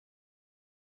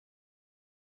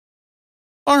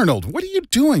Arnold, what are you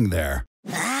doing there?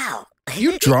 Wow.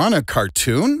 You drawn a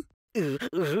cartoon?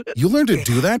 You learned to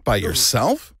do that by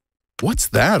yourself? What's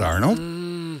that, Arnold?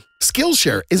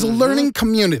 Skillshare is a learning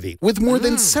community with more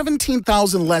than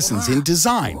 17,000 lessons in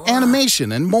design,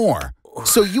 animation, and more.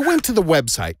 So you went to the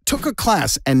website, took a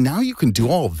class, and now you can do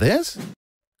all this?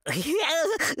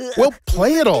 Well,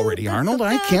 play it already, Arnold.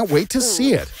 I can't wait to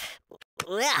see it.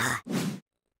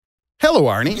 Hello,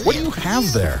 Arnie. What do you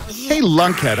have there? Hey,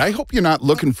 lunkhead, I hope you're not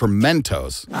looking for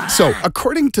Mentos. So,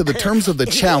 according to the terms of the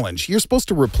challenge, you're supposed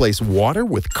to replace water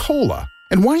with cola.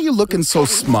 And why are you looking so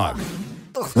smug?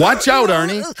 Watch out,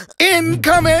 Arnie.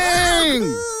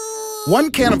 Incoming!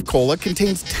 1 can of cola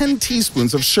contains 10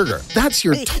 teaspoons of sugar. That's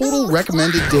your total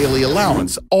recommended daily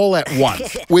allowance, all at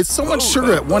once. With so much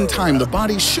sugar at one time, the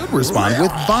body should respond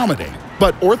with vomiting.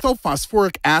 But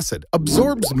orthophosphoric acid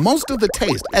absorbs most of the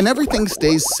taste and everything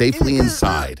stays safely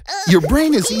inside. Your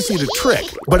brain is easy to trick,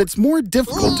 but it's more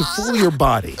difficult to fool your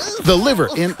body. The liver,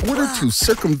 in order to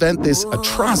circumvent this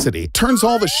atrocity, turns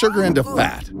all the sugar into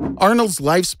fat. Arnold's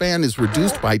lifespan is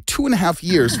reduced by 2.5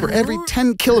 years for every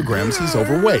 10 kilograms he's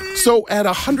overweight. So at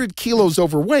 100 kilos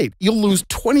overweight, you'll lose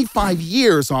 25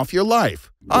 years off your life.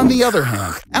 On the other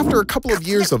hand, after a couple of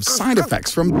years of side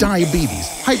effects from diabetes,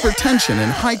 hypertension,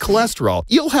 and high cholesterol,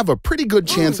 you'll have a pretty good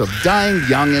chance of dying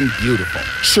young and beautiful.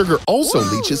 Sugar also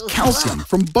leaches calcium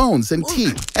from bones and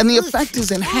teeth, and the effect is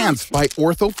enhanced by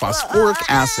orthophosphoric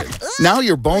acid. Now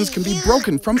your bones can be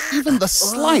broken from even the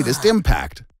slightest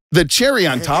impact. The cherry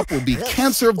on top will be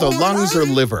cancer of the lungs or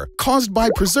liver, caused by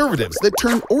preservatives that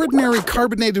turn ordinary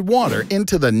carbonated water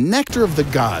into the nectar of the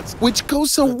gods, which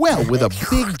goes so well with a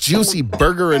big, juicy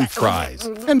burger and fries.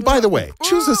 And by the way,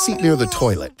 choose a seat near the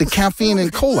toilet. The caffeine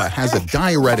in cola has a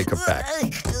diuretic effect.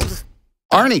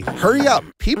 Arnie, hurry up.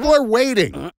 People are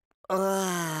waiting.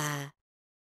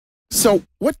 So,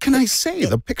 what can I say?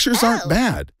 The pictures aren't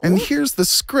bad. And here's the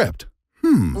script.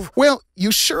 Well,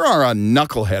 you sure are a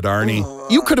knucklehead, Arnie.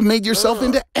 You could have made yourself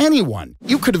into anyone.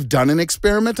 You could have done an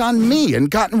experiment on me and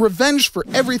gotten revenge for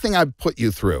everything I've put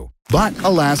you through. But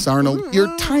alas, Arnold,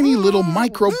 your tiny little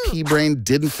micro pea brain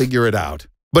didn't figure it out.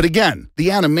 But again,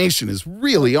 the animation is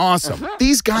really awesome.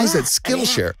 These guys at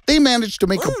Skillshare, they managed to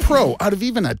make a pro out of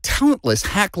even a talentless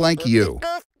hack like you.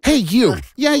 Hey, you.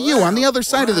 Yeah, you on the other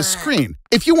side of the screen.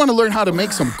 If you want to learn how to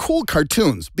make some cool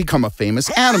cartoons, become a famous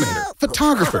animator,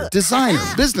 photographer, designer,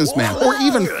 businessman, or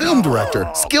even film director,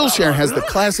 Skillshare has the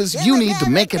classes you need to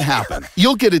make it happen.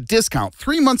 You'll get a discount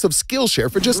 3 months of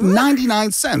Skillshare for just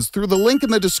 99 cents through the link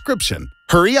in the description.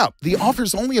 Hurry up. The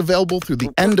offer's only available through the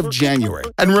end of January.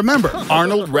 And remember,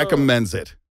 Arnold recommends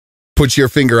it. Put your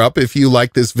finger up if you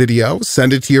like this video,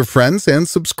 send it to your friends, and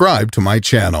subscribe to my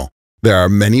channel. There are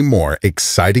many more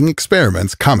exciting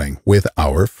experiments coming with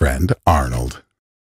our friend Arnold.